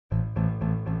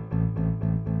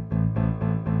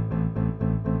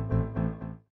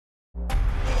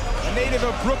native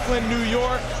of Brooklyn, New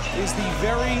York, is the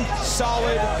very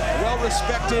solid,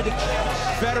 well-respected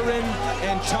veteran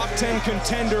and top 10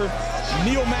 contender,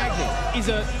 Magny. He's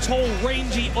a tall,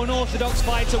 rangy, unorthodox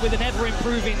fighter with an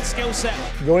ever-improving skill set.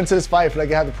 Going into this fight, I feel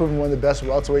like I have to prove I'm one of the best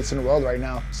welterweights in the world right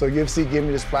now. So UFC gave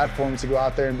me this platform to go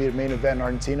out there and be the main event in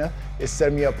Argentina. It's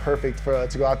setting me up perfect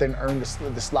to go out there and earn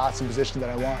the slots and position that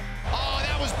I want. Oh,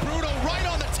 that was brutal, right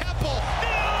on the temple.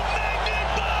 Magny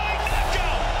by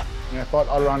knockout. And I fought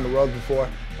all around the world before,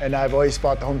 and I've always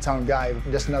fought the hometown guy.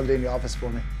 Just another day in the office for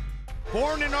me.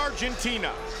 Born in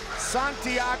Argentina,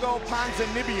 Santiago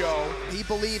Ponzinibbio. He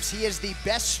believes he is the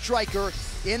best striker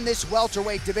in this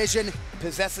welterweight division.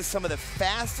 Possesses some of the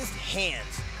fastest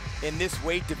hands in this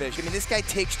weight division. I mean, this guy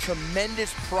takes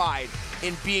tremendous pride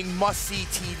in being must-see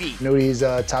TV. I knew he's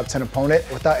a top 10 opponent.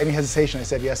 Without any hesitation, I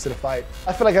said yes to the fight.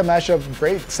 I feel like I match up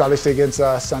great, obviously, against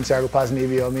Santiago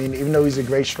Ponzinibbio. I mean, even though he's a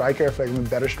great striker, I feel like I'm a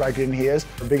better striker than he is.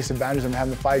 The biggest advantage I'm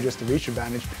having the fight is just the reach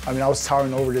advantage. I mean, I was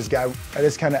towering over this guy. I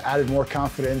just kind of added more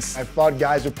confidence. I fought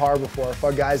guys with power before. I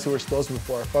fought guys who were explosive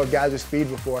before. I fought guys with speed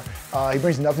before. He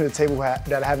brings nothing to the table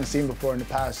that I haven't seen before in the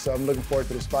past, so I'm looking forward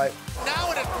to this fight.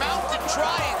 Now in a mounted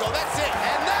triangle, that's it.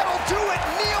 And that'll do it,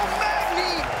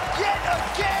 Magny, yet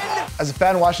again. As a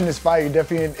fan watching this fight, you're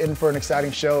definitely in for an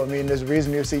exciting show. I mean, there's a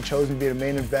reason UFC chose me to be the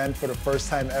main event for the first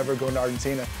time ever going to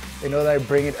Argentina. They know that I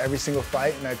bring it every single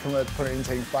fight, and I come out to put an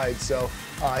entertaining fight, so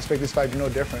I expect this fight to be no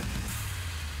different.